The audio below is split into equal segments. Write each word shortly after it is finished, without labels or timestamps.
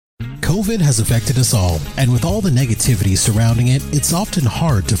COVID has affected us all, and with all the negativity surrounding it, it's often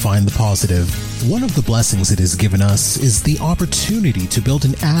hard to find the positive. One of the blessings it has given us is the opportunity to build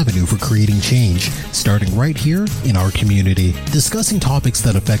an avenue for creating change, starting right here in our community. Discussing topics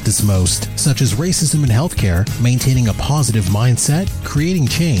that affect us most, such as racism in healthcare, maintaining a positive mindset, creating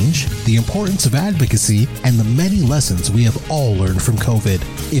change, the importance of advocacy, and the many lessons we have all learned from COVID.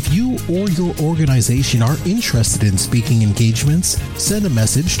 If you or your organization are interested in speaking engagements, send a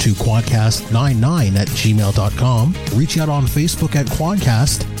message to quadcast99@gmail.com, reach out on Facebook at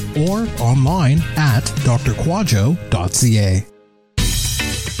Quadcast, or online at drquadjo.ca.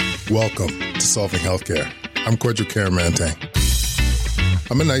 Welcome to Solving Healthcare. I'm Kwadwo Karamantang.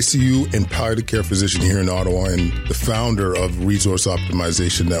 I'm an ICU and palliative care physician here in Ottawa and the founder of Resource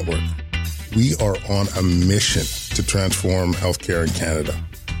Optimization Network. We are on a mission to transform healthcare in Canada.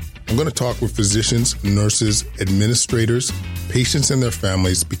 I'm going to talk with physicians, nurses, administrators, patients and their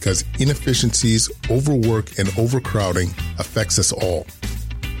families because inefficiencies, overwork, and overcrowding affects us all.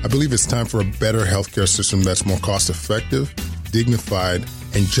 I believe it's time for a better healthcare system that's more cost-effective, dignified,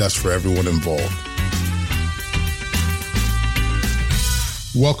 and just for everyone involved.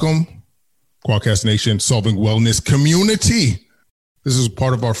 Welcome, Quadcast Nation, Solving Wellness Community. This is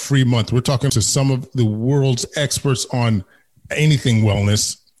part of our free month. We're talking to some of the world's experts on anything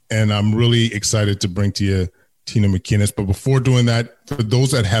wellness, and I'm really excited to bring to you Tina McInnes. But before doing that, for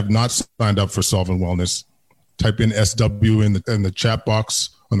those that have not signed up for Solving Wellness, type in SW in the chat box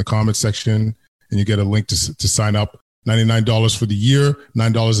on the comment section, and you get a link to sign up. $99 for the year,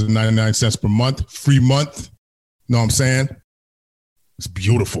 $9.99 per month, free month. Know what I'm saying? It's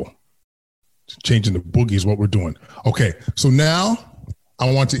beautiful. Changing the boogie is what we're doing. Okay, so now I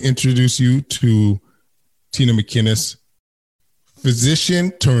want to introduce you to Tina McInnes,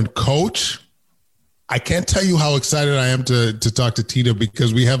 physician turned coach. I can't tell you how excited I am to talk to Tina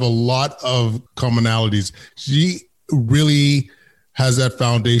because we have a lot of commonalities. She really has that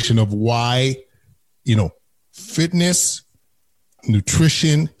foundation of why, fitness,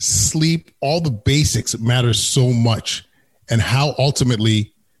 nutrition, sleep, all the basics matter so much, and how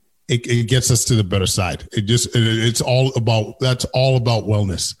ultimately it gets us to the better side. That's all about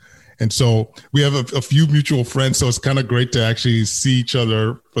wellness. And so we have a few mutual friends, so it's kind of great to actually see each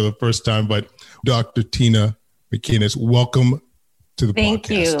other for the first time. But Dr. Tina McInnes, welcome to the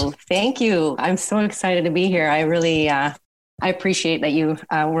podcast. Thank you. I'm so excited to be here. I really, I appreciate that you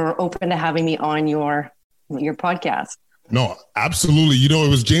were open to having me on your podcast. No, absolutely. It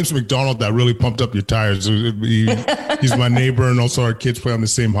was James McDonald that really pumped up your tires. He's my neighbor, and also our kids play on the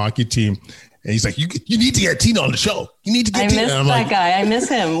same hockey team. And he's like, you need to get Tina on the show. You need to get Tina. I miss that guy. I miss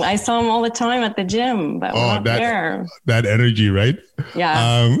him. I saw him all the time at the gym, but that energy, right?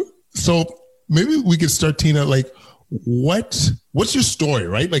 Yeah. So maybe we could start, Tina, like, what's your story,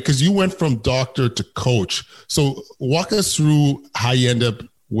 right? Like, because you went from doctor to coach. So walk us through how you end up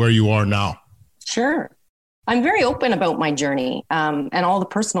where you are now. Sure. I'm very open about my journey and all the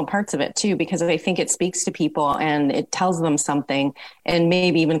personal parts of it too, because I think it speaks to people and it tells them something and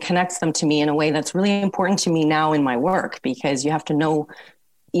maybe even connects them to me in a way that's really important to me now in my work, because you have to know,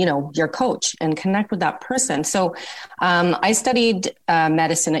 your coach and connect with that person. So I studied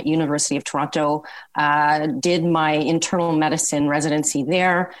medicine at University of Toronto, did my internal medicine residency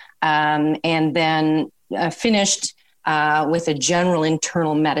there, and then finished with a general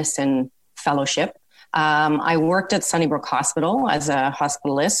internal medicine fellowship. I worked at Sunnybrook Hospital as a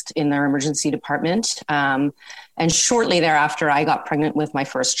hospitalist in their emergency department. And shortly thereafter, I got pregnant with my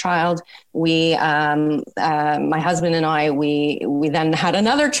first child. My husband and I, we then had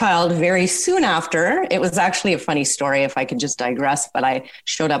another child very soon after. It was actually a funny story, if I could just digress, but I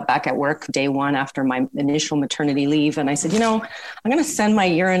showed up back at work day one after my initial maternity leave. And I said, I'm going to send my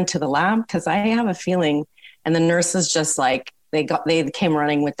urine to the lab because I have a feeling. And the nurses just like, they came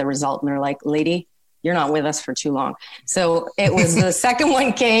running with the result and they're like, lady, you're not with us for too long. So it was the second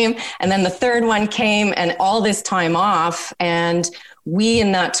one came, and then the third one came, and all this time off. And we,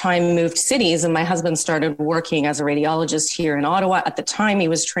 in that time, moved cities, and my husband started working as a radiologist here in Ottawa. At the time, he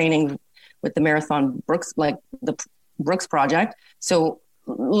was training with the Marathon Brooks, like the Brooks Project. So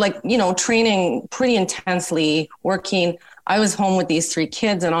training pretty intensely, working. I was home with these three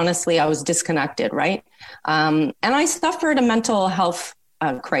kids, and honestly, I was disconnected, right? And I suffered a mental health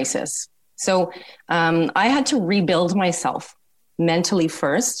crisis. So I had to rebuild myself mentally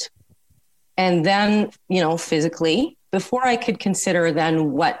first, and then, physically, before I could consider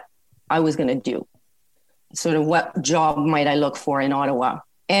then what I was going to do. Sort of what job might I look for in Ottawa?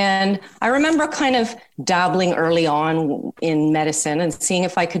 And I remember kind of dabbling early on in medicine and seeing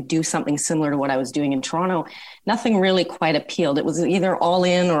if I could do something similar to what I was doing in Toronto. Nothing really quite appealed. It was either all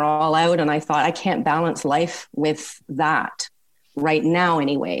in or all out. And I thought, I can't balance life with that right now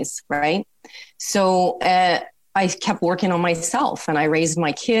anyways, right? So I kept working on myself, and I raised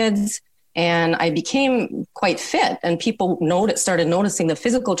my kids, and I became quite fit. And people started noticing the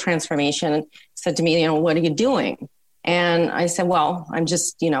physical transformation and said to me, what are you doing? And I said, well, I'm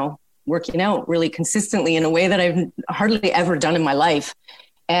just, working out really consistently in a way that I've hardly ever done in my life.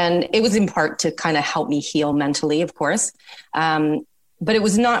 And it was in part to kind of help me heal mentally, of course. But it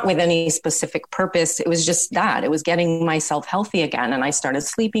was not with any specific purpose. It was just that. It was getting myself healthy again. And I started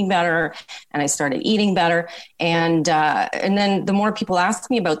sleeping better, and I started eating better. And then the more people asked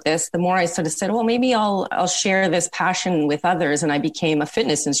me about this, the more I sort of said, well, maybe I'll share this passion with others. And I became a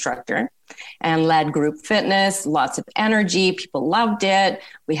fitness instructor and led group fitness, lots of energy. People loved it.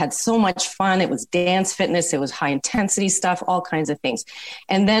 We had so much fun. It was dance fitness. It was high intensity stuff, all kinds of things.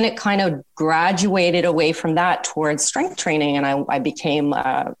 And then it kind of graduated away from that towards strength training. And I became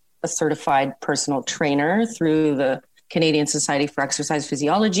a certified personal trainer through the Canadian Society for Exercise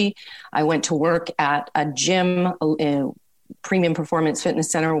Physiology. I went to work at a gym, a premium performance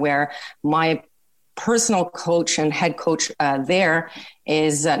fitness center, where my personal coach and head coach there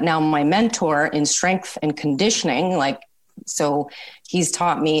is now my mentor in strength and conditioning. So he's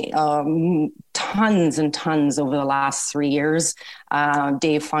taught me tons and tons over the last 3 years.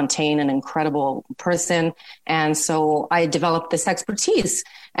 Dave Fontaine, an incredible person. And so I developed this expertise.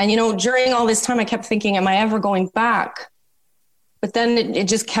 And, during all this time, I kept thinking, am I ever going back? But then it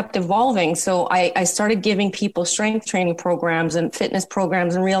just kept evolving. So I started giving people strength training programs and fitness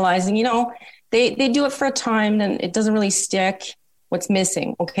programs, and realizing, they do it for a time and it doesn't really stick. What's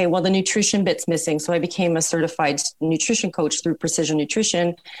missing? Okay, well, the nutrition bit's missing. So I became a certified nutrition coach through Precision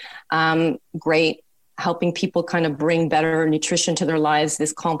Nutrition. Great, helping people kind of bring better nutrition to their lives.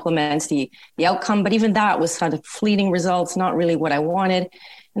 This complements the outcome. But even that was kind of fleeting results, not really what I wanted.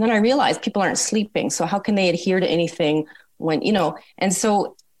 And then I realized people aren't sleeping. So how can they adhere to anything when, and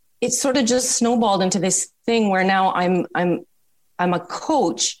so it sort of just snowballed into this thing where now I'm a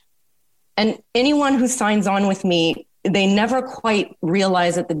coach. And anyone who signs on with me, they never quite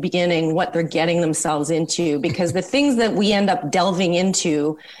realize at the beginning what they're getting themselves into, because the things that we end up delving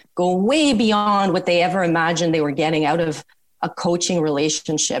into go way beyond what they ever imagined they were getting out of a coaching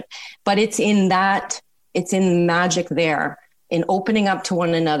relationship. But it's in magic there, in opening up to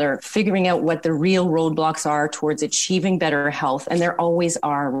one another, figuring out what the real roadblocks are towards achieving better health. And there always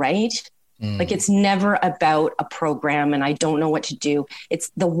are, right? It's never about a program and I don't know what to do.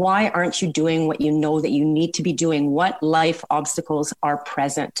 It's the why aren't you doing what you know that you need to be doing? What life obstacles are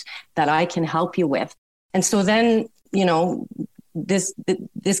present that I can help you with? And so then, this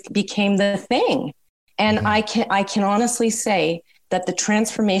became the thing. And I can honestly say that the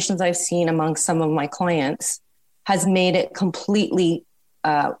transformations I've seen among some of my clients has made it completely,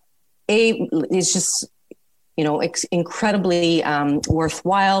 it's just, incredibly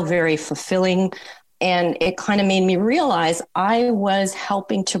worthwhile, very fulfilling. And it kind of made me realize I was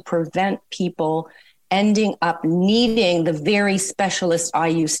helping to prevent people ending up needing the very specialist I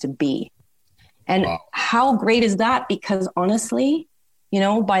used to be. And wow. How great is that? Because honestly,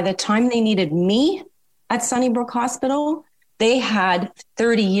 by the time they needed me at Sunnybrook Hospital, they had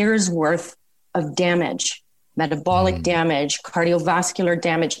 30 years worth of damage, metabolic damage, cardiovascular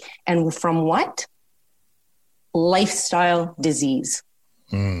damage. And from what? Lifestyle disease.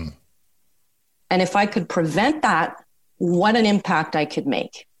 And if I could prevent that, what an impact I could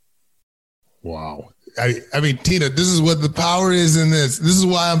make. Wow. I mean, Tina, this is what the power is in this. This is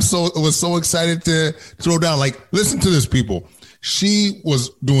why I was so excited to throw down. Listen to this, people. She was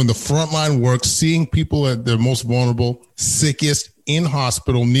doing the frontline work, seeing people at their most vulnerable, sickest in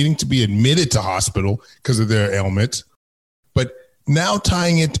hospital, needing to be admitted to hospital because of their ailments. But now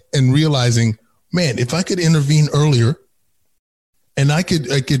tying it and realizing, man, if I could intervene earlier and I could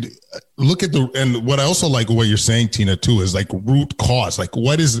look at and what I also like what you're saying, Tina, too, is root cause.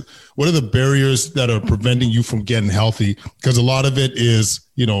 What are the barriers that are preventing you from getting healthy? Because a lot of it is,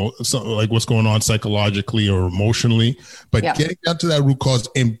 what's going on psychologically or emotionally, but getting down to that root cause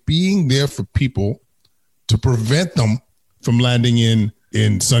and being there for people to prevent them from landing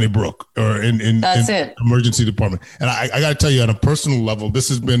in Sunnybrook or in emergency department. And I got to tell you, on a personal level, this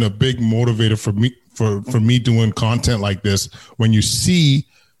has been a big motivator for me, for me doing content like this. When you see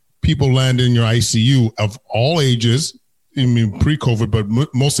people land in your ICU of all ages, pre-COVID,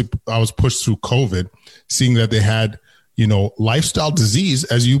 but mostly I was pushed through COVID, seeing that they had, lifestyle disease,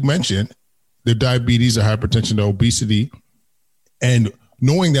 as you mentioned, their diabetes, their hypertension, their obesity, and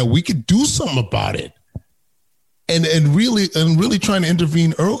knowing that we could do something about it. And really trying to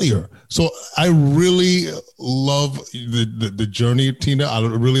intervene earlier. So I really love the journey, Tina. I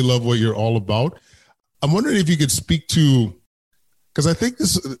really love what you're all about. I'm wondering if you could speak to, because I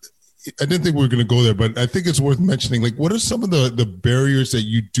didn't think we were going to go there, but I think it's worth mentioning, like, what are some of the barriers that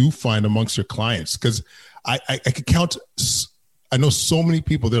you do find amongst your clients? Because I could count, I know so many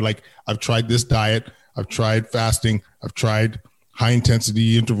people, they're like, I've tried this diet, I've tried fasting, I've tried high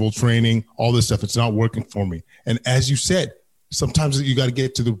intensity interval training, all this stuff. It's not working for me. And as you said, sometimes you got to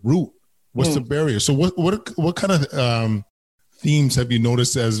get to the root. What's the barrier? So what kind of themes have you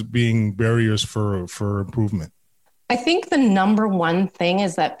noticed as being barriers for improvement? I think the number one thing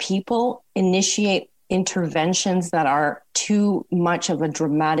is that people initiate interventions that are too much of a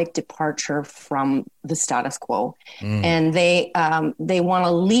dramatic departure from the status quo. And they want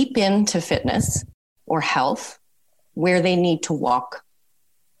to leap into fitness or health where they need to walk.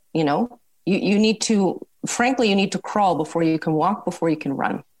 You know, you need to, frankly, you need to crawl before you can walk, before you can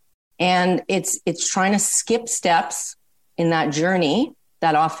run. And it's trying to skip steps in that journey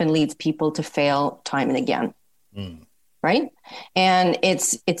that often leads people to fail time and again. Right. And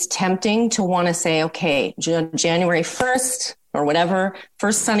it's tempting to want to say, okay, January 1st or whatever,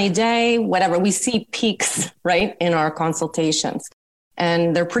 first sunny day, whatever. We see peaks, right, in our consultations,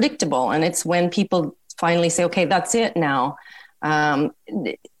 and they're predictable. And it's when people finally say, okay, that's it now.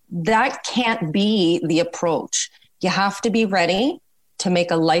 That can't be the approach. You have to be ready to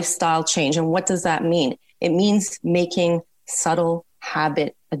make a lifestyle change. And what does that mean? It means making subtle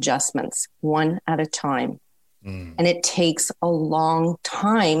habit adjustments one at a time. And it takes a long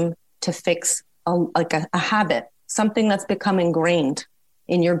time to fix a habit, something that's become ingrained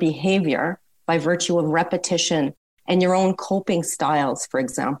in your behavior by virtue of repetition and your own coping styles, for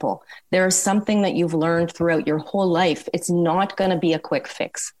example. There is something that you've learned throughout your whole life. It's not going to be a quick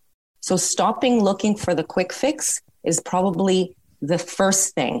fix. So stopping looking for the quick fix is probably the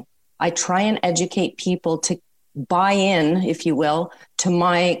first thing. I try and educate people to buy in, if you will, to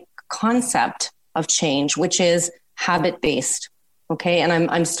my concept of change, which is habit-based. Okay. And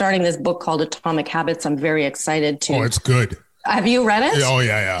I'm starting this book called Atomic Habits. I'm very excited to. Oh, it's good. Have you read it? Oh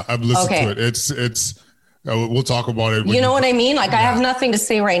yeah. I've listened to it. It's we'll talk about it. You know what I mean? Like, I have nothing to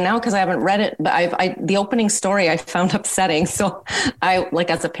say right now because I haven't read it, but the opening story I found upsetting. So I, like,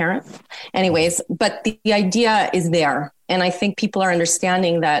 as a parent anyways, but the idea is there. And I think people are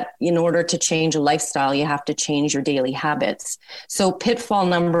understanding that in order to change a lifestyle, you have to change your daily habits. So pitfall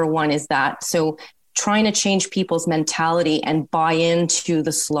number one is that. So trying to change people's mentality and buy into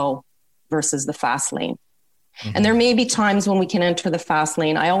the slow versus the fast lane. And there may be times when we can enter the fast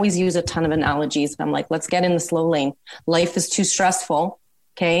lane. I always use a ton of analogies. I'm like, let's get in the slow lane. Life is too stressful.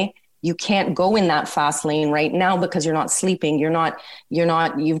 Okay. You can't go in that fast lane right now because you're not sleeping.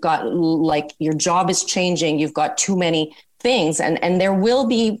 You've got, like, your job is changing. You've got too many things. And there will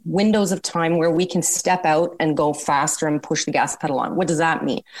be windows of time where we can step out and go faster and push the gas pedal on. What does that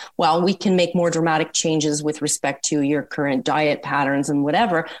mean? Well, we can make more dramatic changes with respect to your current diet patterns and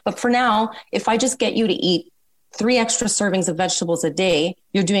whatever. But for now, if I just get you to eat 3 extra servings of vegetables a day,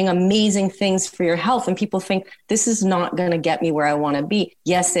 you're doing amazing things for your health. And people think this is not going to get me where I want to be.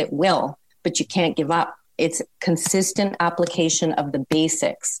 Yes, it will, but you can't give up. It's consistent application of the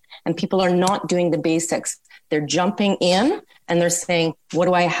basics. And people are not doing the basics. They're jumping in and they're saying,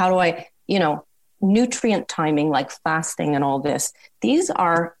 how do I, nutrient timing, like fasting and all this. These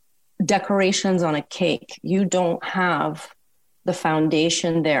are decorations on a cake. You don't have the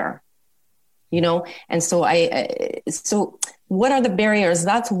foundation there. And so so what are the barriers?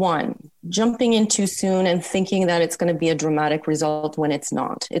 That's one. Jumping in too soon and thinking that it's going to be a dramatic result when it's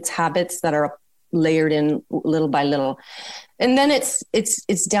not. It's habits that are layered in little by little. And then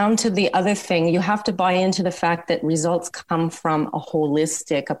it's down to the other thing. You have to buy into the fact that results come from a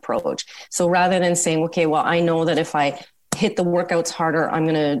holistic approach. So rather than saying, okay, well, I know that if I hit the workouts harder, I'm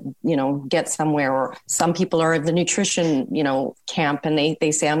going to, get somewhere. Or some people are at the nutrition, camp, and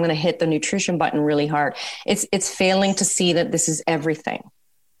they say, I'm going to hit the nutrition button really hard. It's failing to see that this is everything.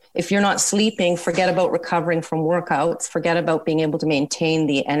 If you're not sleeping, forget about recovering from workouts, forget about being able to maintain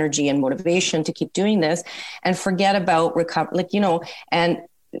the energy and motivation to keep doing this, and forget about and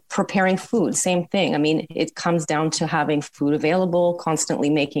preparing food, same thing. I mean, it comes down to having food available, constantly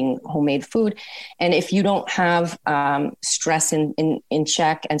making homemade food. And if you don't have stress in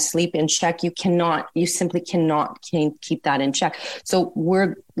check and sleep in check, you simply cannot keep that in check. So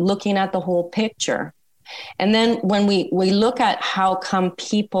we're looking at the whole picture. And then when we look at how come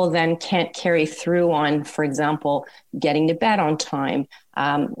people then can't carry through on, for example, getting to bed on time,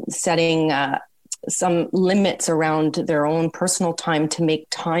 setting some limits around their own personal time to make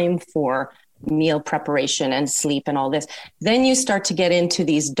time for meal preparation and sleep and all this, then you start to get into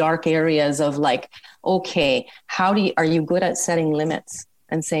these dark areas of like, okay, are you good at setting limits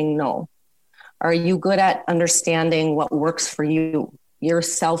and saying no? Are you good at understanding what works for you, your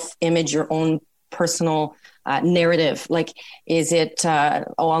self-image, your own personal narrative? Like, is it,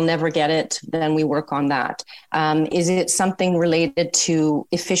 I'll never get it. Then we work on that. Is it something related to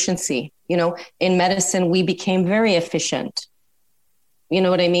efficiency? You know, in medicine, we became very efficient. You know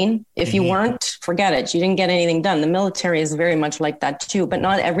what I mean? If you weren't, forget it. You didn't get anything done. The military is very much like that too, but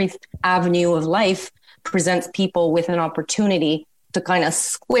not every avenue of life presents people with an opportunity to kind of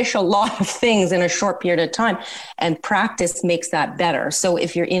squish a lot of things in a short period of time, and practice makes that better. So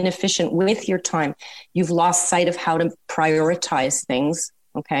if you're inefficient with your time, you've lost sight of how to prioritize things.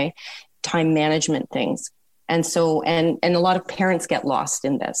 Okay. Time management things. And so, and a lot of parents get lost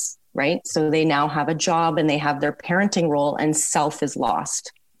in this, right? So they now have a job and they have their parenting role, and self is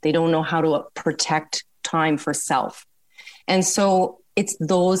lost. They don't know how to protect time for self. And so it's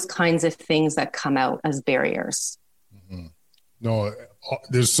those kinds of things that come out as barriers. Mm-hmm. No,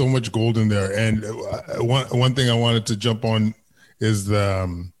 there's so much gold in there. And one thing I wanted to jump on is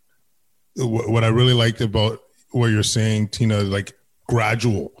what I really liked about what you're saying, Tina, like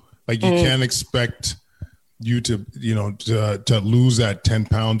gradual. Like you can't expect you to lose that 10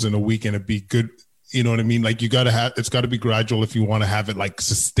 pounds in a week and it be good. You know what I mean? Like it's got to be gradual if you want to have it like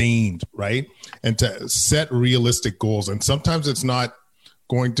sustained, right? And to set realistic goals. And sometimes it's not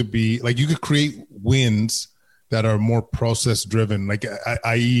going to be like, you could create wins that are more process driven. Like,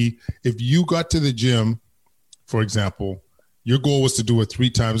 i.e., if you got to the gym, for example, your goal was to do it 3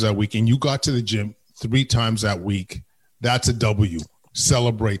 times that week and you got to the gym 3 times that week, that's a W.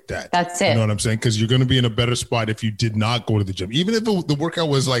 Celebrate that. That's it. You know what I'm saying? Because you're going to be in a better spot if you did not go to the gym, even if the workout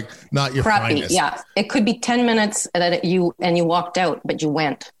was like not your crappy. finest. Yeah, it could be 10 minutes that you walked out, but you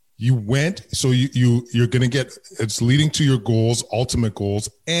went. You went, so you're going to get, it's leading to your goals, ultimate goals,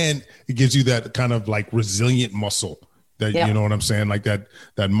 and it gives you that kind of like resilient muscle that, you know what I'm saying? Like that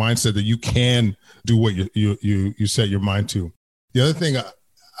mindset that you can do what you set your mind to. The other thing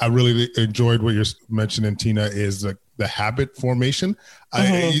I really enjoyed what you're mentioning, Tina, is the habit formation.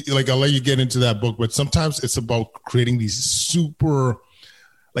 I'll let you get into that book, but sometimes it's about creating these super,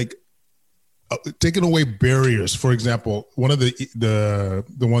 like, taking away barriers. For example, one of the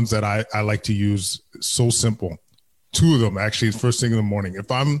ones that I like to use, so simple. 2 of them actually, first thing in the morning.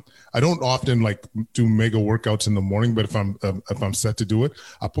 I don't often like do mega workouts in the morning, but if I'm set to do it,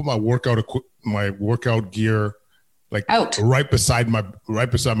 I put my workout gear like out right beside my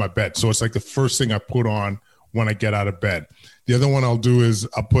bed. So it's like the first thing I put on when I get out of bed. The other one I'll do is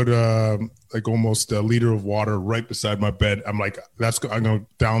I'll put like almost a liter of water right beside my bed. I'm like, I'm going to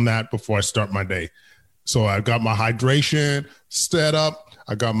down that before I start my day. So I've got my hydration set up.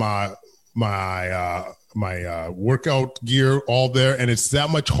 I got my workout gear all there, and it's that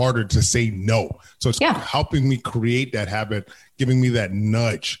much harder to say no. So it's helping me create that habit, giving me that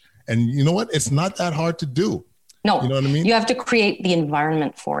nudge. And you know what? It's not that hard to do. No, you know what I mean? You have to create the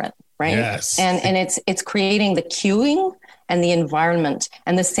environment for it, right? Yes. And it's creating the cueing and the environment.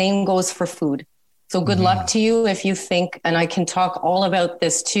 And the same goes for food. So good luck to you if you think, and I can talk all about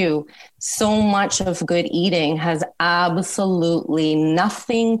this too, so much of good eating has absolutely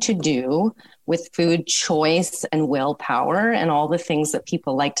nothing to do with food choice and willpower and all the things that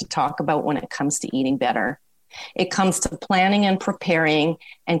people like to talk about when it comes to eating better. It comes to planning and preparing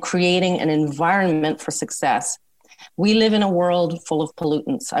and creating an environment for success. We live in a world full of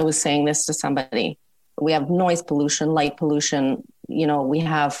pollutants. I was saying this to somebody. We have noise pollution, light pollution, we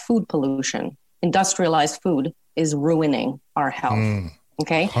have food pollution. Industrialized food is ruining our health.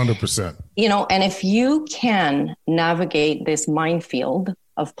 Okay. 100%. And if you can navigate this minefield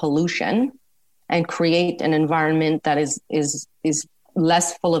of pollution and create an environment that is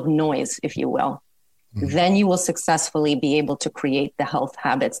less full of noise, if you will, then you will successfully be able to create the health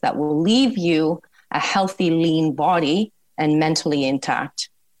habits that will leave you a healthy, lean body and mentally intact.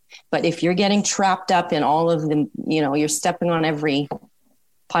 But if you're getting trapped up in all of the, you're stepping on every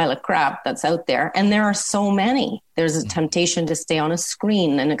pile of crap that's out there, and there are so many, there's a temptation to stay on a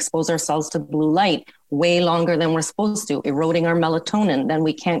screen and expose ourselves to blue light way longer than we're supposed to, eroding our melatonin. Then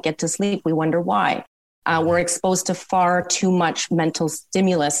we can't get to sleep. We wonder why. We're exposed to far too much mental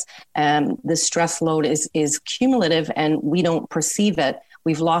stimulus. The stress load is cumulative and we don't perceive it.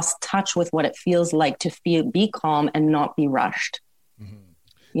 We've lost touch with what it feels like to be calm and not be rushed.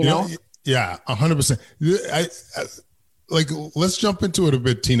 You know? Yeah, 100%. Let's jump into it a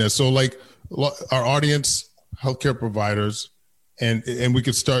bit, Tina. So like our audience, healthcare providers, And we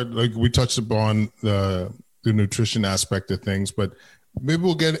could start, like we touched upon the nutrition aspect of things, but maybe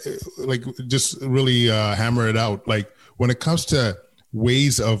we'll get like just really hammer it out. Like when it comes to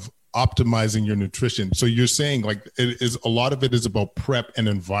ways of optimizing your nutrition. So you're saying like it is, a lot of it is about prep and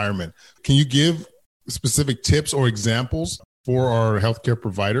environment. Can you give specific tips or examples for our healthcare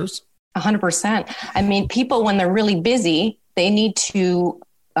providers? 100%. I mean, people, when they're really busy, they need to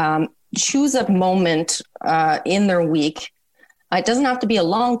choose a moment in their week. It doesn't have to be a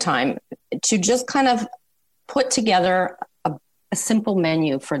long time, to just kind of put together a simple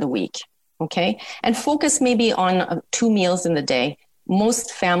menu for the week. Okay. And focus maybe on 2 meals in the day.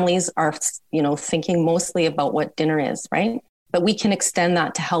 Most families are, thinking mostly about what dinner is, right? But we can extend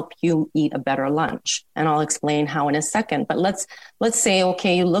that to help you eat a better lunch. And I'll explain how in a second. But let's say,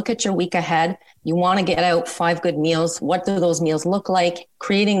 okay, you look at your week ahead, you want to get out 5 good meals. What do those meals look like?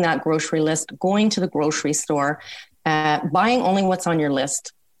 Creating that grocery list, going to the grocery store, buying only what's on your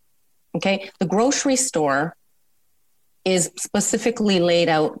list. Okay. The grocery store is specifically laid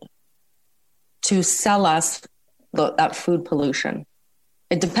out to sell us that food pollution.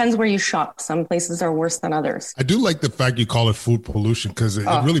 It depends where you shop. Some places are worse than others. I do like the fact you call it food pollution, because it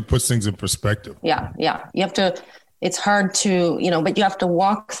really puts things in perspective. Yeah. You have to, it's hard to, but you have to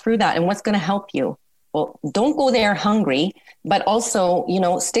walk through that. And what's going to help you? Well, don't go there hungry, but also,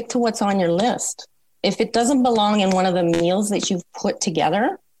 stick to what's on your list. If it doesn't belong in one of the meals that you've put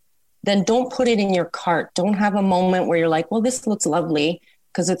together, then don't put it in your cart. Don't have a moment where you're like, well, this looks lovely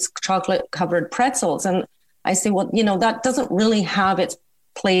because it's chocolate covered pretzels. And I say, well, that doesn't really have its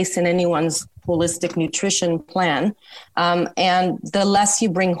place in anyone's holistic nutrition plan. And the less you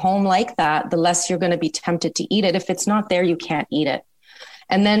bring home like that, the less you're going to be tempted to eat it. If it's not there, you can't eat it.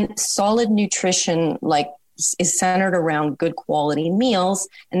 And then solid nutrition, is centered around good quality meals.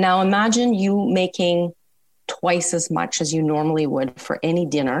 And now imagine you making twice as much as you normally would for any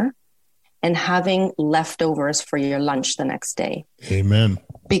dinner and having leftovers for your lunch the next day. Amen.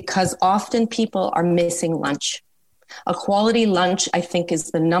 Because often people are missing lunch. A quality lunch, I think,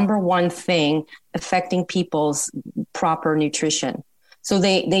 is the number one thing affecting people's proper nutrition. So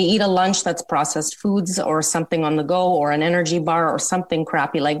they eat a lunch that's processed foods or something on the go or an energy bar or something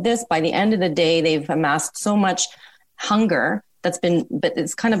crappy like this. By the end of the day, they've amassed so much hunger but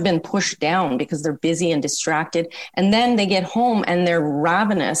it's kind of been pushed down because they're busy and distracted. And then they get home and they're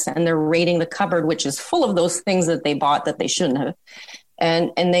ravenous and they're raiding the cupboard, which is full of those things that they bought that they shouldn't have.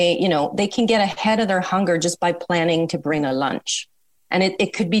 And they can get ahead of their hunger just by planning to bring a lunch. And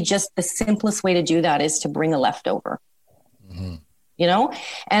it could be just the simplest way to do that is to bring a leftover. Mm-hmm.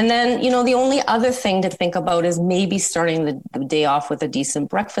 And then, the only other thing to think about is maybe starting the day off with a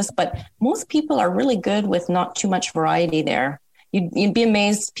decent breakfast. But most people are really good with not too much variety there. You'd be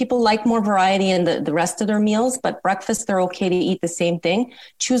amazed. People like more variety in the rest of their meals, but breakfast, they're okay to eat the same thing.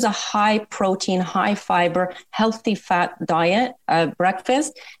 Choose a high protein, high fiber, healthy fat diet,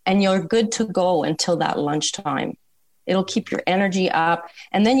 breakfast, and you're good to go until that lunchtime. It'll keep your energy up.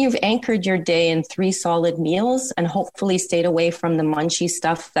 And then you've anchored your day in 3 solid meals and hopefully stayed away from the munchy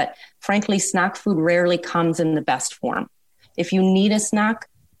stuff that, frankly, snack food rarely comes in the best form. If you need a snack,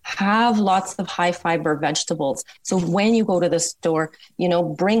 have lots of high fiber vegetables. So when you go to the store,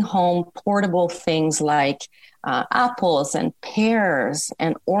 bring home portable things like apples and pears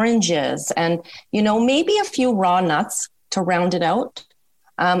and oranges and, maybe a few raw nuts to round it out.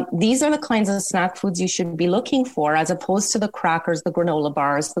 These are the kinds of snack foods you should be looking for, as opposed to the crackers, the granola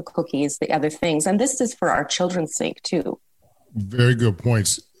bars, the cookies, the other things. And this is for our children's sake too. Very good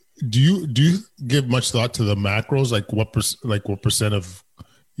points. Do you give much thought to the macros? Like what percent of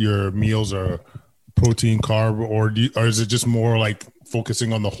your meals are protein, carb, or is it just more like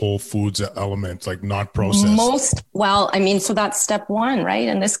focusing on the whole foods element, like not processed? So that's step 1, right?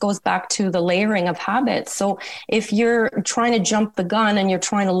 And this goes back to the layering of habits. So if you're trying to jump the gun and you're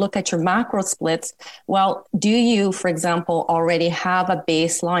trying to look at your macro splits, well, do you, for example, already have a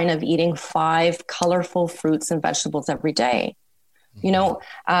baseline of eating 5 colorful fruits and vegetables every day?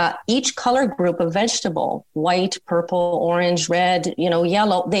 Each color group of vegetable, white, purple, orange, red,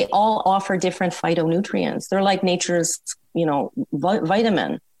 yellow, they all offer different phytonutrients. They're like nature's,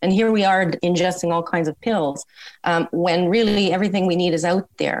 vitamin. And here we are ingesting all kinds of pills when really everything we need is out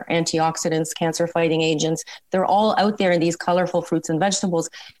there. Antioxidants, cancer fighting agents, they're all out there in these colorful fruits and vegetables.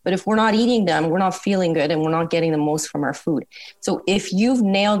 But if we're not eating them, we're not feeling good and we're not getting the most from our food. So if you've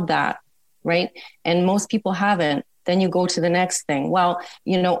nailed that, right, and most people haven't, then you go to the next thing. Well,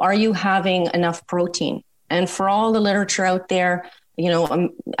 are you having enough protein? And for all the literature out there,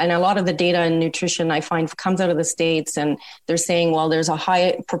 And a lot of the data in nutrition I find comes out of the States, and they're saying, well, there's a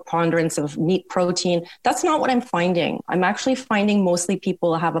high preponderance of meat protein. That's not what I'm finding. I'm actually finding mostly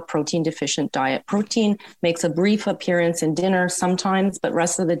people have a protein deficient diet. Protein makes a brief appearance in dinner sometimes, but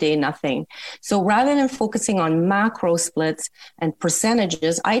rest of the day, nothing. So rather than focusing on macro splits and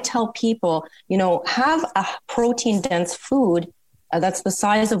percentages, I tell people, have a protein dense food that's the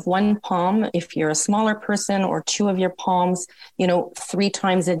size of one palm if you're a smaller person, or two of your palms, 3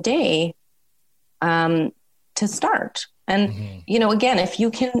 times a day to start. And, again,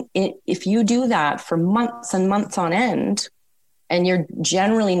 if you do that for months and months on end, and you're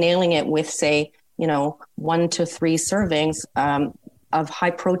generally nailing it with, say, 1 to 3 servings of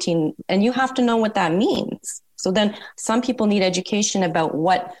high protein, and you have to know what that means. So then some people need education about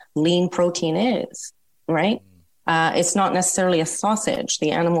what lean protein is, right? It's not necessarily a sausage.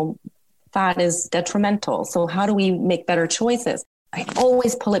 The animal fat is detrimental. So how do we make better choices? I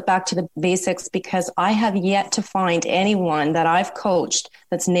always pull it back to the basics, because I have yet to find anyone that I've coached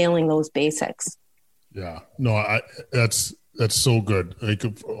that's nailing those basics. Yeah, no, that's so good. Like,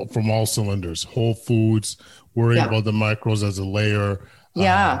 from all cylinders, whole foods, worrying about the macros as a layer.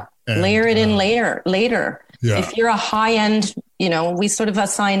 Layer it in later. Yeah. If you're a high end, we sort of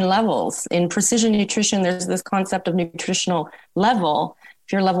assign levels. In precision nutrition, there's this concept of nutritional level.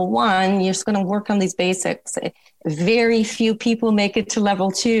 If you're level 1, you're just going to work on these basics. Very few people make it to level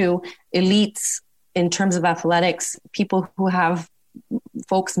 2. Elites, in terms of athletics, people who have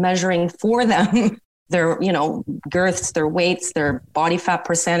folks measuring for them their, girths, their weights, their body fat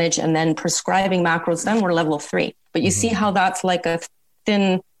percentage, and then prescribing macros, then we're level 3. But you see how that's like a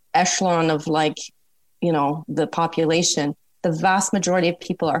thin echelon of the population. The vast majority of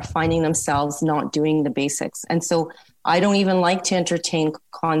people are finding themselves not doing the basics. And so I don't even like to entertain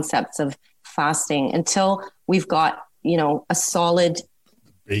concepts of fasting until we've got, a solid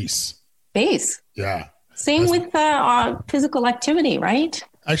base. Yeah. Same with physical activity, right?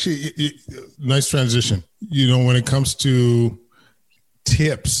 Actually, nice transition. When it comes to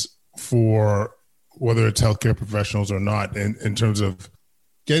tips for whether it's healthcare professionals or not, in terms of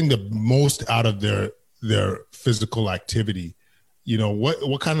getting the most out of their physical activity,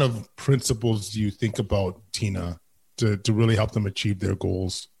 what kind of principles do you think about, Tina, to really help them achieve their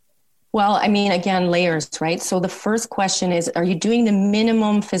goals? Well, I mean, again, layers, right? So the first question is, are you doing the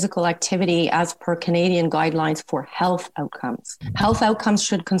minimum physical activity as per Canadian guidelines for health outcomes? Health outcomes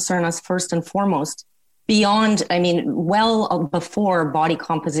should concern us first and foremost, well before body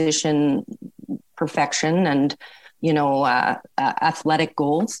composition perfection and, athletic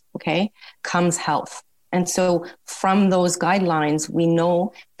goals, okay, comes health. And so from those guidelines, we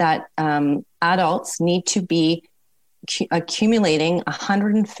know that adults need to be accumulating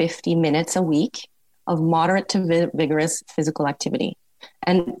 150 minutes a week of moderate to vigorous physical activity.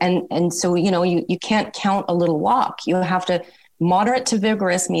 And so, you can't count a little walk. You have to, moderate to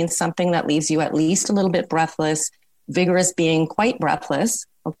vigorous means something that leaves you at least a little bit breathless, vigorous being quite breathless.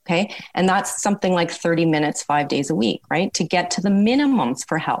 Okay. And that's something like 30 minutes, 5 days a week, right? To get to the minimums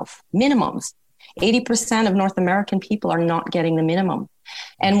for health, minimums. 80% of North American people are not getting the minimum.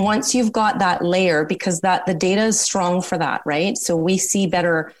 And once you've got that layer, because the data is strong for that, right? So we see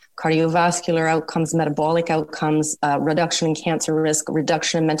better cardiovascular outcomes, metabolic outcomes, reduction in cancer risk,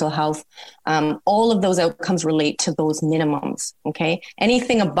 reduction in mental health. All of those outcomes relate to those minimums. Okay.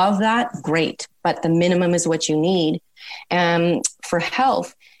 Anything above that, great. But the minimum is what you need for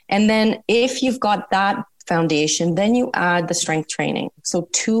health. And then if you've got that foundation, then you add the strength training. So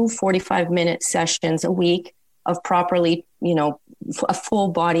 2 45-minute sessions a week of properly, a full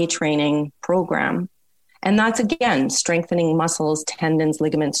body training program. And that's, again, strengthening muscles, tendons,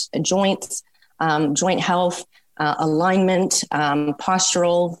 ligaments, joints, joint health, alignment,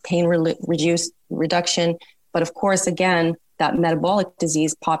 postural, pain reduction. But of course, again, that metabolic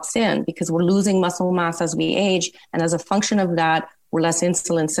disease pops in because we're losing muscle mass as we age. And as a function of that, we're less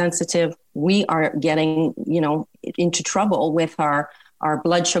insulin sensitive. We are getting, into trouble with our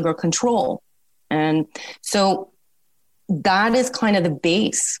blood sugar control. And so that is kind of the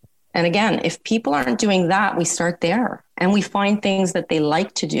base. And again, if people aren't doing that, we start there and we find things that they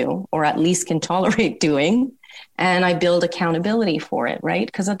like to do, or at least can tolerate doing. And I build accountability for it, right?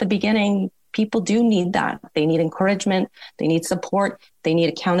 Because at the beginning, people do need that. They need encouragement. They need support. They need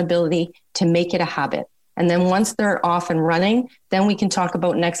accountability to make it a habit. And then once they're off and running, then we can talk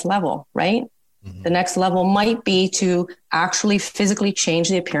about next level, right? Mm-hmm. The next level might be to actually physically change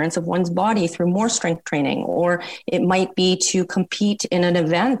the appearance of one's body through more strength training, or it might be to compete in an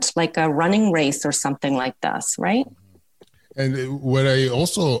event like a running race or something like this, right? And what I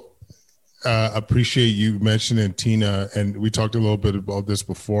also appreciate you mentioning, Tina, and we talked a little bit about this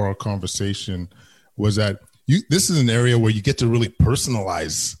before our conversation, was that this is an area where you get to really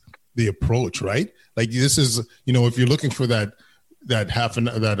personalize the approach, right? Like this is, if you're looking for that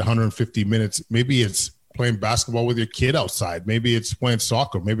 150 minutes, maybe it's playing basketball with your kid outside. Maybe it's playing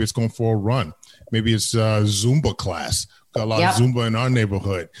soccer. Maybe it's going for a run. Maybe it's Zumba class. Got a lot of Zumba in our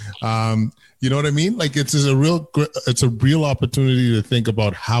neighborhood. You know what I mean? Like it's a real opportunity to think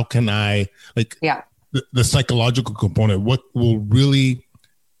about how can I the psychological component, what will really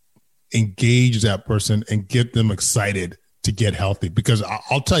engage that person and get them excited to get healthy. Because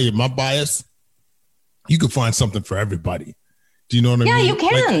I'll tell you, my bias, you can find something for everybody. Do you know what I mean? Yeah, you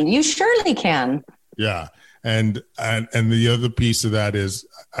can. You surely can. Yeah. And the other piece of that is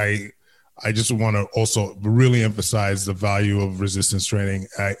I just want to also really emphasize the value of resistance training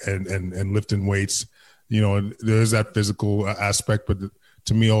and lifting weights. There is that physical aspect, but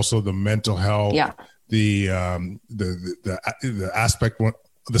to me also the mental health, the aspect,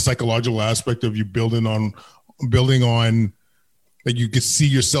 the psychological aspect of you building on like you can see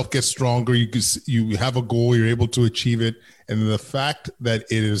yourself get stronger. You have a goal, you're able to achieve it. And the fact that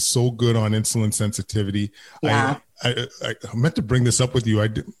it is so good on insulin sensitivity. Yeah. I meant to bring this up with you. I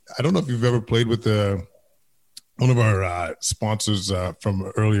don't know if you've ever played with one of our sponsors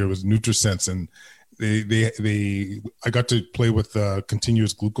from earlier was NutriSense, and I got to play with the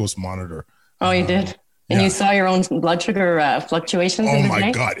continuous glucose monitor. Oh, you did? And you saw your own blood sugar fluctuations? Oh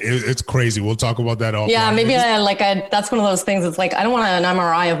my God. It's crazy. We'll talk about that offline. Yeah, maybe that's one of those things. It's like, I don't want an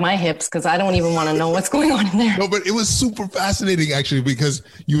MRI of my hips because I don't even want to know what's going on in there. No, but it was super fascinating actually, because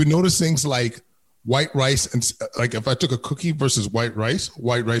you would notice things like white rice, and like if I took a cookie versus white rice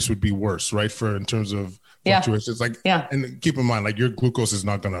would be worse, right? In terms of fluctuations. And keep in mind, like your glucose is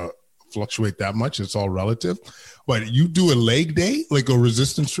not going to fluctuate that much. It's all relative. But you do a leg day, like a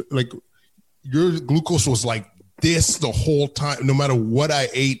resistance, like your glucose was like this the whole time, no matter what I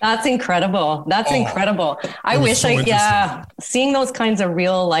ate. That's incredible. Incredible. I wish seeing those kinds of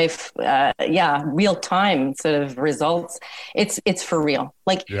real life, real time sort of results. It's for real.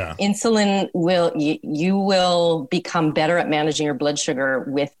 Like insulin you will become better at managing your blood sugar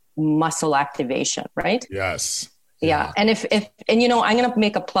with muscle activation, right? Yes. Yeah. And I'm going to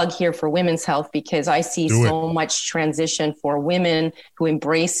make a plug here for women's health, because I see so much transition for women who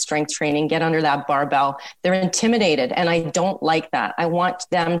embrace strength training, get under that barbell. They're intimidated. And I don't like that. I want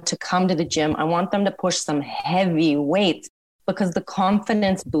them to come to the gym. I want them to push some heavy weights, because the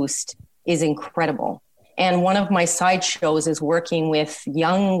confidence boost is incredible. And one of my side shows is working with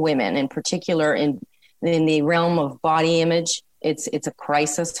young women, in particular in the realm of body image. It's a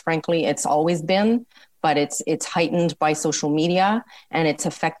crisis, frankly. It's always been. But it's heightened by social media, and it's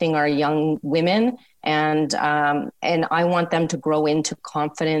affecting our young women. And I want them to grow into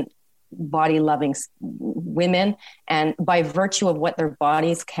confident, body loving women, and by virtue of what their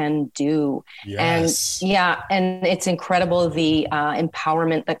bodies can do. Yes. And it's incredible, the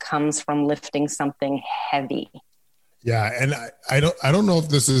empowerment that comes from lifting something heavy. Yeah. And I don't know if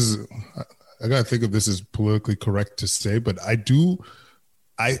this is, I got to think if this is politically correct to say, but I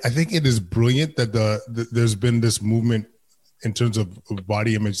think it is brilliant that there's been this movement in terms of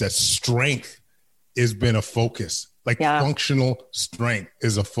body image, that strength has been a focus, functional strength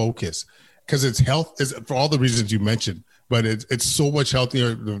is a focus, because it's health is for all the reasons you mentioned, but it's so much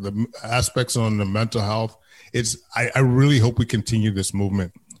healthier. The aspects on the mental health. I really hope we continue this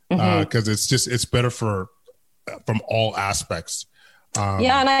movement, because it's better from all aspects.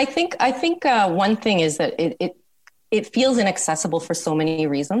 And I think one thing is that it feels inaccessible for so many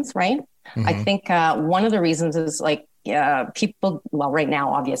reasons, right? Mm-hmm. I think one of the reasons is people, well, right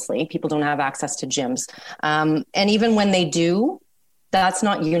now, obviously, people don't have access to gyms. And even when they do, that's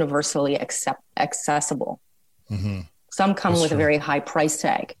not universally accessible. Mm-hmm. Some come with a very high price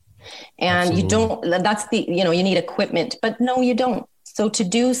tag. And you need equipment, but no, you don't. So to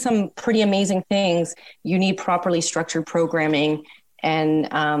do some pretty amazing things, you need properly structured programming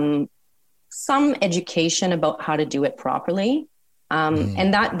and some education about how to do it properly.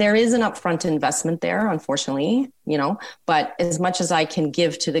 And that there is an upfront investment there, unfortunately, but as much as I can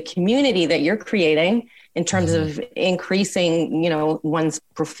give to the community that you're creating in terms of increasing, one's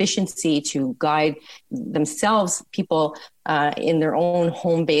proficiency to guide themselves, people in their own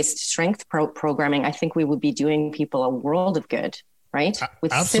home-based strength programming, I think we would be doing people a world of good, right?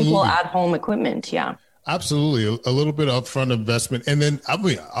 With simple at-home equipment. Yeah. Absolutely. A little bit of upfront investment. And then I'll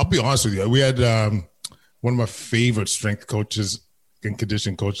be honest with you. We had one of my favorite strength coaches and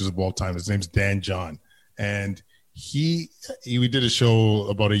conditioning coaches of all time. His name's Dan John. And we did a show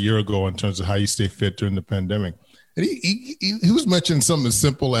about a year ago in terms of how you stay fit during the pandemic. And he was mentioning something as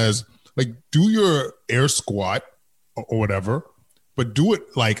simple as like do your air squat or whatever, but do it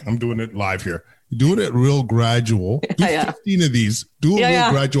like I'm doing it live here. Do it real gradual. Do 15 of these. Do it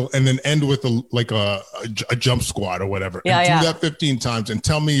real gradual, and then end with a jump squat or whatever. And do that 15 times, and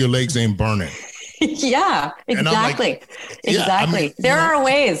tell me your legs ain't burning. Yeah, exactly. Exactly. I mean, there are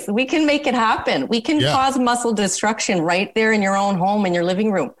ways we can make it happen. We can cause muscle destruction right there in your own home, in your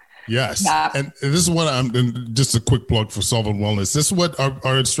living room. Yes. Yeah. And this is what just a quick plug for Solvent Wellness. This is what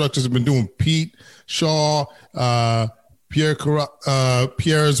our instructors have been doing. Pete, Shaw, Pierre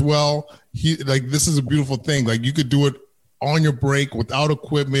as well. This is a beautiful thing. Like you could do it on your break without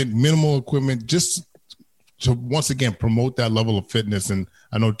equipment, minimal equipment, just to once again promote that level of fitness. And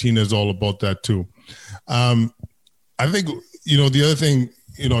I know Tina is all about that too. I think, the other thing,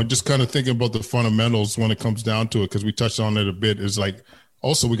 just kind of thinking about the fundamentals when it comes down to it, because we touched on it a bit, is like,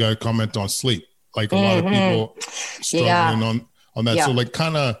 also we got to comment on sleep. Like a lot of people struggling on that. Yeah. So like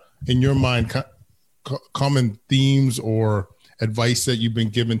kind of in your mind, common themes or advice that you've been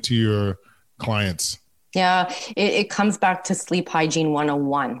given to your clients? Yeah, it comes back to sleep hygiene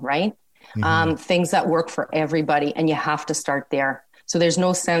 101, right? Mm-hmm. Things that work for everybody, and you have to start there. So there's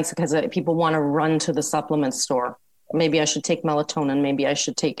no sense, because people want to run to the supplement store. Maybe I should take melatonin. Maybe I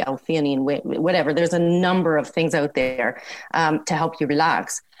should take L-theanine, whatever. There's a number of things out there to help you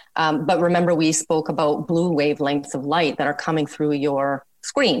relax. But remember, we spoke about blue wavelengths of light that are coming through your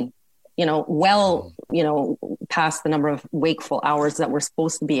screen, past the number of wakeful hours that we're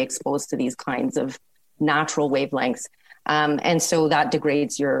supposed to be exposed to these kinds of natural wavelengths. And so that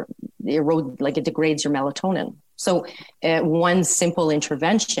degrades it degrades your melatonin. So one simple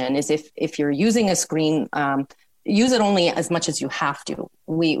intervention is if you're using a screen, use it only as much as you have to.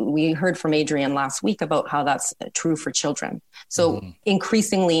 We heard from Adrienne last week about how that's true for children. So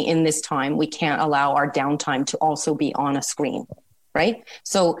increasingly in this time, we can't allow our downtime to also be on a screen, right?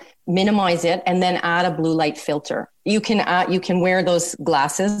 So minimize it and then add a blue light filter. You can wear those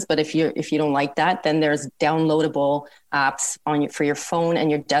glasses, but if you don't like that, then there's downloadable apps for your phone and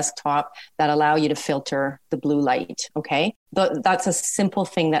your desktop that allow you to filter the blue light. Okay. That's a simple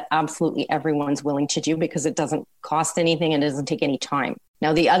thing that absolutely everyone's willing to do because it doesn't cost anything and it doesn't take any time.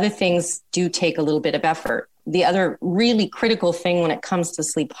 Now, the other things do take a little bit of effort. The other really critical thing when it comes to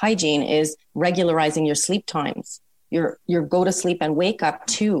sleep hygiene is regularizing your sleep times. Your go to sleep and wake up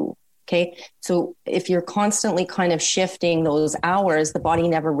too. Okay. So if you're constantly kind of shifting those hours, the body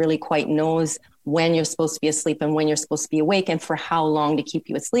never really quite knows when you're supposed to be asleep and when you're supposed to be awake and for how long to keep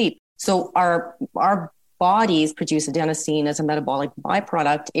you asleep. So our bodies produce adenosine as a metabolic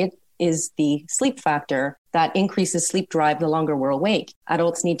byproduct. It is the sleep factor that increases sleep drive the longer we're awake.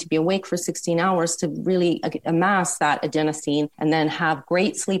 Adults need to be awake for 16 hours to really amass that adenosine and then have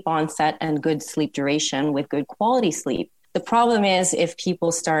great sleep onset and good sleep duration with good quality sleep. The problem is if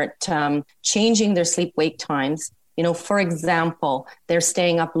people start changing their sleep-wake times, for example, they're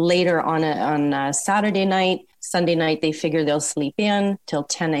staying up later on a Saturday night, Sunday night, they figure they'll sleep in till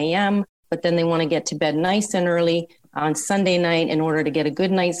 10 a.m., but then they want to get to bed nice and early on Sunday night in order to get a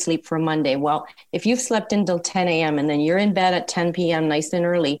good night's sleep for Monday. Well, if you've slept until 10 a.m. and then you're in bed at 10 p.m. nice and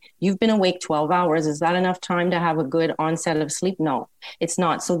early, you've been awake 12 hours. Is that enough time to have a good onset of sleep? No, it's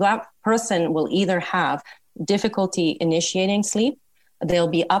not. So that person will either have difficulty initiating sleep, they'll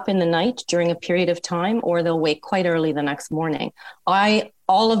be up in the night during a period of time, or they'll wake quite early the next morning.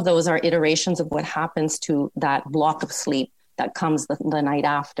 All of those are iterations of what happens to that block of sleep that comes the night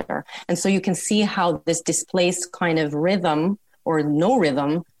after. And so you can see how this displaced kind of rhythm or no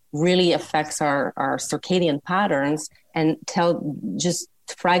rhythm really affects our circadian patterns and just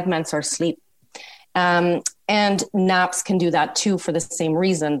fragments our sleep. And naps can do that too for the same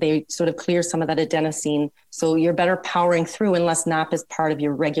reason. They sort of clear some of that adenosine. So you're better powering through unless nap is part of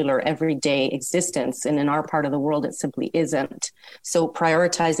your regular everyday existence. And in our part of the world, it simply isn't. So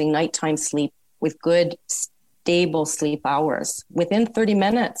prioritizing nighttime sleep with good, stable sleep hours. Within 30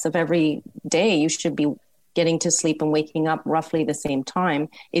 minutes of every day, you should be getting to sleep and waking up roughly the same time.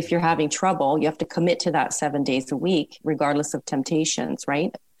 If you're having trouble, you have to commit to that 7 days a week, regardless of temptations,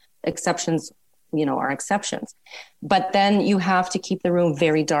 right? Exceptions are exceptions. But then you have to keep the room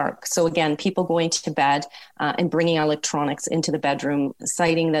very dark. So again, people going to bed and bringing electronics into the bedroom,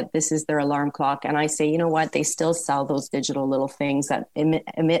 citing that this is their alarm clock. And I say, you know what? They still sell those digital little things that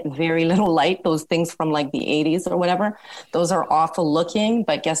emit very little light, those things from like the 80s or whatever. Those are awful looking,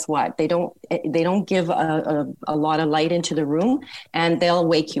 but guess what? They don't give a lot of light into the room, and they'll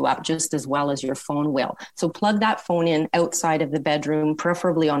wake you up just as well as your phone will. So plug that phone in outside of the bedroom,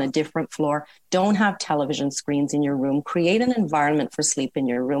 preferably on a different floor. Don't have television screens in your room. Create an environment for sleep in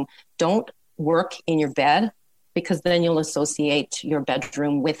your room. Don't work in your bed. because then you'll associate your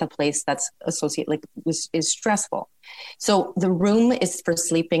bedroom with a place that's is stressful. So the room is for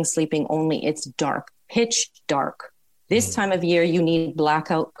sleeping only. It's dark, pitch dark. This time of year, you need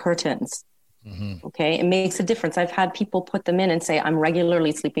blackout curtains. Mm-hmm. Okay. It makes a difference. I've had people put them in and say, I'm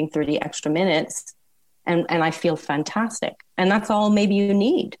regularly sleeping 30 extra minutes and I feel fantastic. And that's all maybe you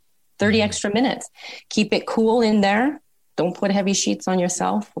need, 30 extra minutes. Keep it cool in there. Don't put heavy sheets on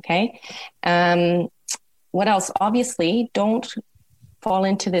yourself. Okay. What else? Obviously, don't fall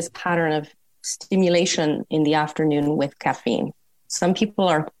into this pattern of stimulation in the afternoon with caffeine. Some people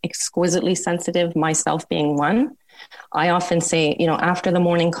are exquisitely sensitive, myself being one. I often say, after the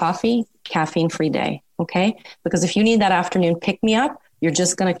morning coffee, caffeine-free day. Okay. Because if you need that afternoon pick-me-up, you're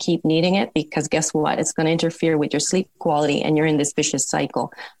just going to keep needing it because guess what? It's going to interfere with your sleep quality and you're in this vicious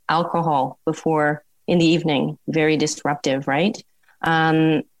cycle. Alcohol in the evening, very disruptive, right?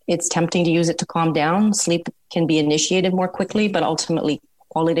 It's tempting to use it to calm down. Sleep can be initiated more quickly, but ultimately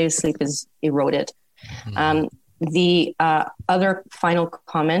quality of sleep is eroded. Mm-hmm. The other final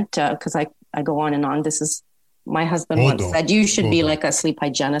comment, because I go on and on, this is my husband once said, you should be like a sleep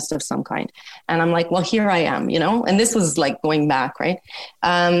hygienist of some kind. And I'm like, well, here I am, and this was like going back, right?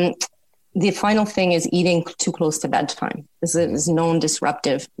 The final thing is eating too close to bedtime. This is known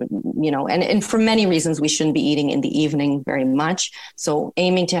disruptive, and for many reasons, we shouldn't be eating in the evening very much. So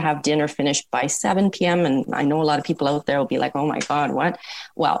aiming to have dinner finished by 7 p.m. And I know a lot of people out there will be like, oh my God, what?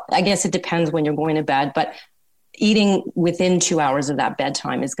 Well, I guess it depends when you're going to bed, but eating within 2 hours of that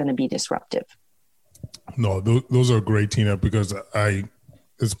bedtime is going to be disruptive. No, those are great, Tina, because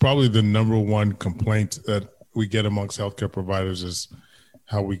it's probably the number one complaint that we get amongst healthcare providers is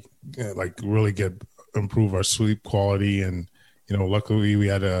how we really improve our sleep quality. And, luckily we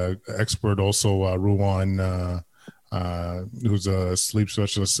had an expert also, Ruan, who's a sleep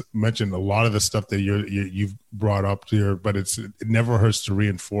specialist, mentioned a lot of the stuff that you've brought up here, but it never hurts to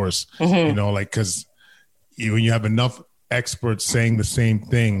reinforce, because when you have enough experts saying the same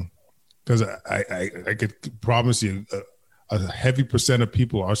thing, because I could promise you a heavy percent of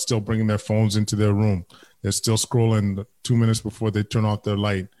people are still bringing their phones into their room. They're still scrolling 2 minutes before they turn off their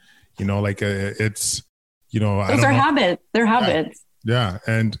light. It's, those are habits. They're habits. Yeah.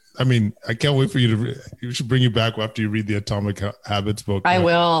 And I mean, I can't wait for you you should bring you back after you read the Atomic Habits book. I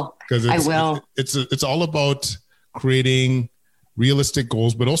will. Because it's all about creating realistic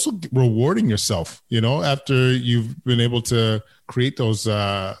goals, but also rewarding yourself, after you've been able to create those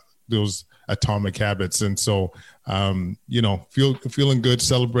atomic habits. And so, feeling good,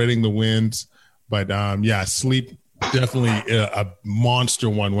 celebrating the wins, but sleep definitely a monster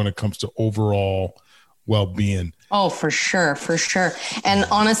one when it comes to overall well-being. Oh, for sure. For sure. And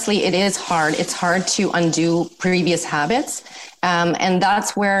honestly, it is hard. It's hard to undo previous habits. And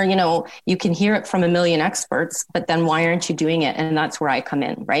that's where, you can hear it from a million experts, but then why aren't you doing it? And that's where I come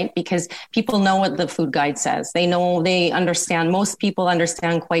in, right? Because people know what the food guide says. Most people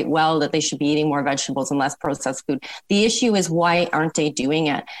understand quite well that they should be eating more vegetables and less processed food. The issue is why aren't they doing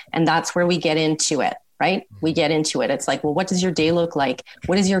it? And that's where we get into it. Right? We get into it. It's like, well, what does your day look like?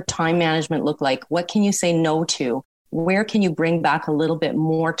 What does your time management look like? What can you say no to? Where can you bring back a little bit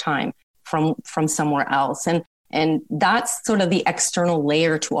more time from somewhere else? And that's sort of the external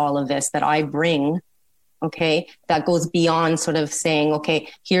layer to all of this that I bring. Okay. That goes beyond sort of saying, okay,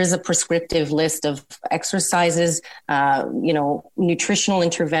 here's a prescriptive list of exercises, nutritional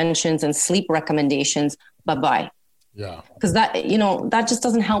interventions and sleep recommendations. Bye-bye. Yeah. Because that just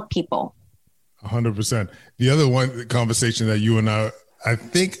doesn't help people. 100%. The other conversation that you and I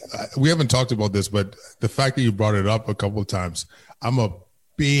think we haven't talked about this, but the fact that you brought it up a couple of times, I'm a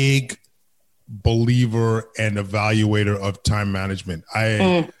big believer and evaluator of time management.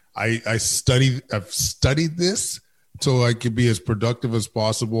 I've studied this so I could be as productive as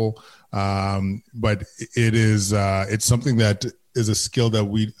possible. But it's something that is a skill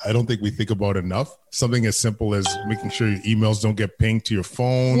that I don't think we think about enough. Something as simple as making sure your emails don't get pinged to your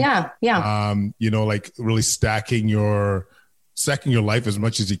phone. Yeah. Really stacking your life as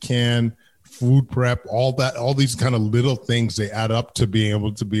much as you can, food prep, all these kind of little things, they add up to being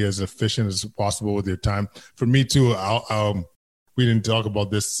able to be as efficient as possible with your time. For me too, we didn't talk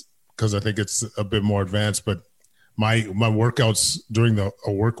about this because I think it's a bit more advanced, but my workouts during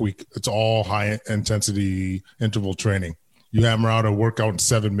a work week, it's all high intensity interval training. You hammer out a workout in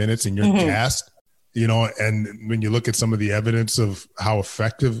 7 minutes and you're gassed, and when you look at some of the evidence of how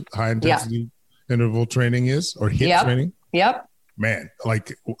effective high intensity interval training is, or HIIT training. Yep. Man,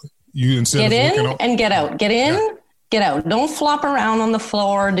 like you instead get of in out, and get out, get in, get out. Don't flop around on the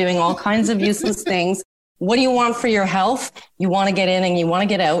floor doing all kinds of useless things. What do you want for your health? You want to get in and you want to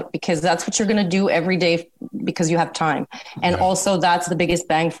get out, because that's what you're going to do every day because you have time. And also that's the biggest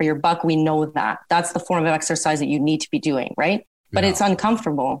bang for your buck. We know that. That's the form of exercise that you need to be doing, right? But it's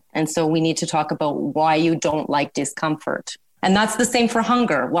uncomfortable. And so we need to talk about why you don't like discomfort. And that's the same for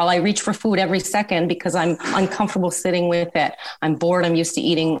hunger. While I reach for food every second because I'm uncomfortable sitting with it, I'm bored, I'm used to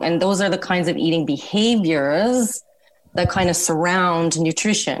eating. And those are the kinds of eating behaviors that kind of surround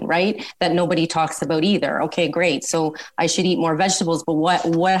nutrition, right? That nobody talks about either. Okay, great. So I should eat more vegetables, but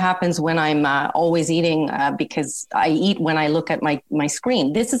what happens when I'm always eating because I eat when I look at my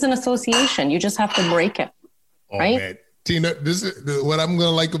screen? This is an association. You just have to break it, right? Man. Tina, this is what I'm going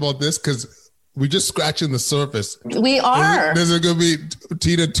to like about this, because we're just scratching the surface. We are. This is going to be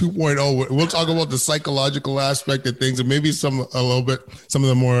Tina 2.0. We'll talk about the psychological aspect of things and maybe some of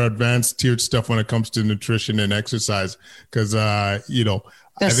the more advanced tiered stuff when it comes to nutrition and exercise. Because, there's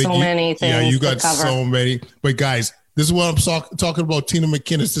so many things. Yeah, you got so many. But guys, this is what I'm talking about. Tina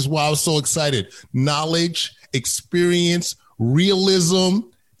McInnes. This is why I was so excited. Knowledge, experience, realism.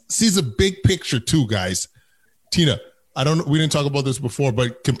 Sees a big picture too, guys. Tina, we didn't talk about this before,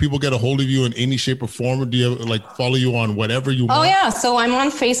 but can people get a hold of you in any shape or form? Or do you follow you on whatever you want? Oh yeah. So I'm on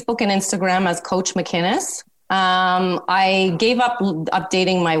Facebook and Instagram as Coach McInnes. I gave up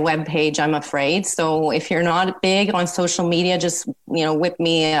updating my webpage, I'm afraid. So if you're not big on social media, just, whip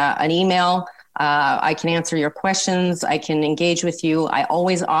me an email. I can answer your questions. I can engage with you. I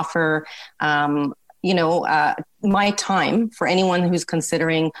always offer, my time for anyone who's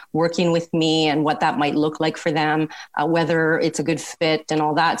considering working with me and what that might look like for them, whether it's a good fit and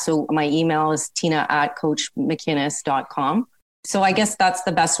all that. So my email is tina@coachmckinnes.com. So I guess that's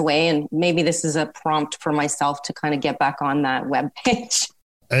the best way. And maybe this is a prompt for myself to kind of get back on that webpage.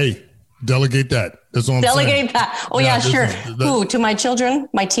 Hey, delegate that. That's what I'm saying. Delegate that. Oh yeah, sure. Who? To my children,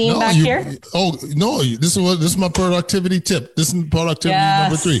 my team here? Oh no, this is my productivity tip. This is productivity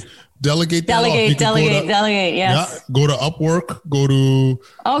number 3. Delegate. Delegate. Yes. Yeah, go to Upwork. Go to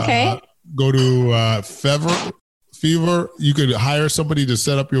Fever. You could hire somebody to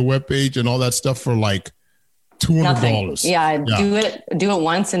set up your webpage and all that stuff for like $200. Yeah, do it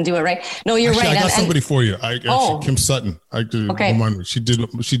once and do it right. No, you're right. I got somebody for you. Kim Sutton. She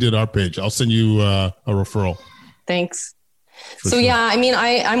did our page. I'll send you a referral. Thanks. Yeah, I mean,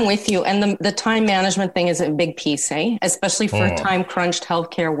 I'm with you. And the time management thing is a big piece, especially for time crunched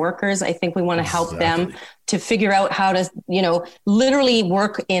healthcare workers. I think we want to help them to figure out how to, literally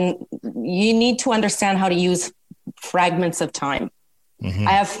work you need to understand how to use fragments of time. Mm-hmm.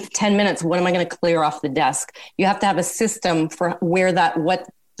 I have 10 minutes. What am I going to clear off the desk? You have to have a system for what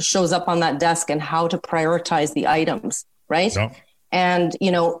shows up on that desk and how to prioritize the items, right? Yeah. And,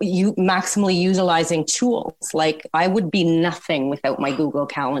 you maximally utilizing tools. Like I would be nothing without my Google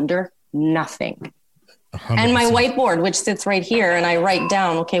Calendar, nothing. 100%. And my whiteboard, which sits right here, and I write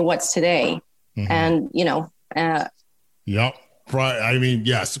down, okay, what's today? Mm-hmm. And, Yep.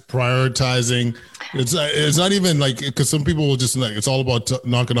 Yes, prioritizing. It's not even because some people will just it's all about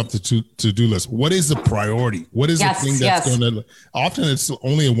knocking up the to-do list. What is the priority? What is the thing that's going to, often it's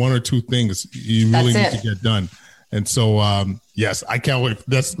only 1 or 2 things you really need to get done. And so, yes, I can't wait.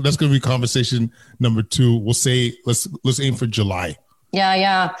 That's going to be conversation number 2. We'll say, let's aim for July.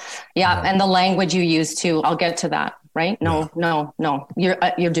 Yeah. And the language you use too. I'll get to that. Right. No.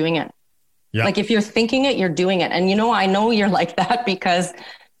 You're doing it. Yeah. Like if you're thinking it, you're doing it. And, I know you're like that because,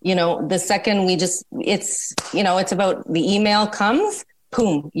 the second it's about the email comes,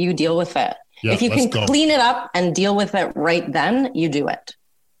 boom, you deal with it. Yeah, if you can clean it up and deal with it right then, you do it.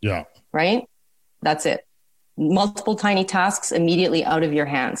 Yeah. Right. That's it. Multiple tiny tasks immediately out of your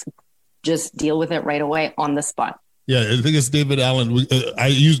hands. Just deal with it right away on the spot. Yeah, I think it's David Allen. I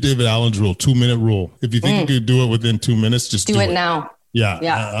use David Allen's rule, 2-minute rule. If you think you could do it within 2 minutes, just do it now.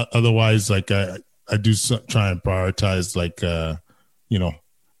 Yeah. Otherwise, I do try and prioritize.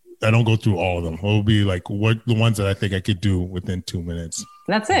 I don't go through all of them. It will be what the ones that I think I could do within 2 minutes.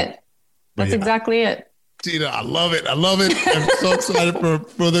 That's it. That's exactly it. Tina, I love it. I'm so excited for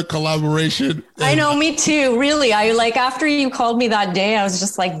further collaboration. I know, me too. Really. After you called me that day, I was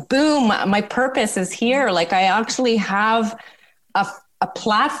just like, boom, my purpose is here. I actually have a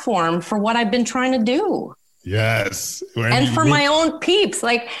platform for what I've been trying to do. Yes. And for my own peeps.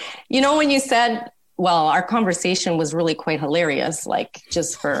 When you said, well, our conversation was really quite hilarious.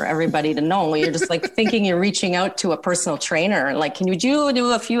 Just for everybody to know, you're just thinking you're reaching out to a personal trainer. Can you do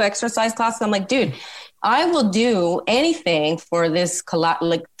a few exercise classes? I'm like, dude, I will do anything for this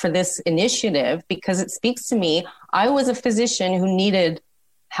for this initiative because it speaks to me. I was a physician who needed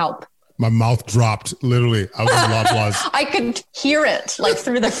help. my mouth dropped. Literally, I was in Loblaws. I could hear it like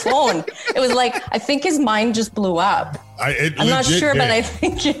through the phone. It was like, I think his mind just blew up. I'm not sure, but I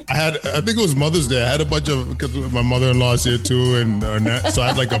think I think it was Mother's Day. I had a bunch of, because my mother-in-law's here too, and so I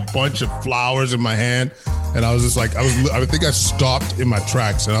had like a bunch of flowers in my hand, and I was just like, I think I stopped in my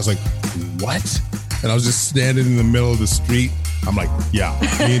tracks, and I was like, what? And I was just standing in the middle of the street. I'm like, yeah,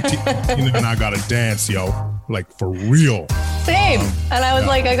 me and Tina and I got to dance, yo, like for real. Same. And I was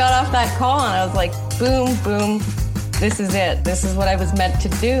like, I got off that call and I was like, boom, boom. This is it. This is what I was meant to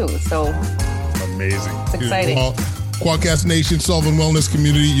do. So amazing. It's exciting. Well, Quadcast Nation, Solving Wellness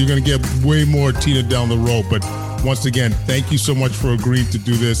Community, you're going to get way more Tina down the road. But once again, thank you so much for agreeing to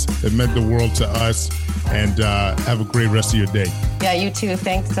do this. It meant the world to us. And have a great rest of your day. Yeah, you too.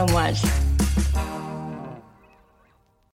 Thanks so much.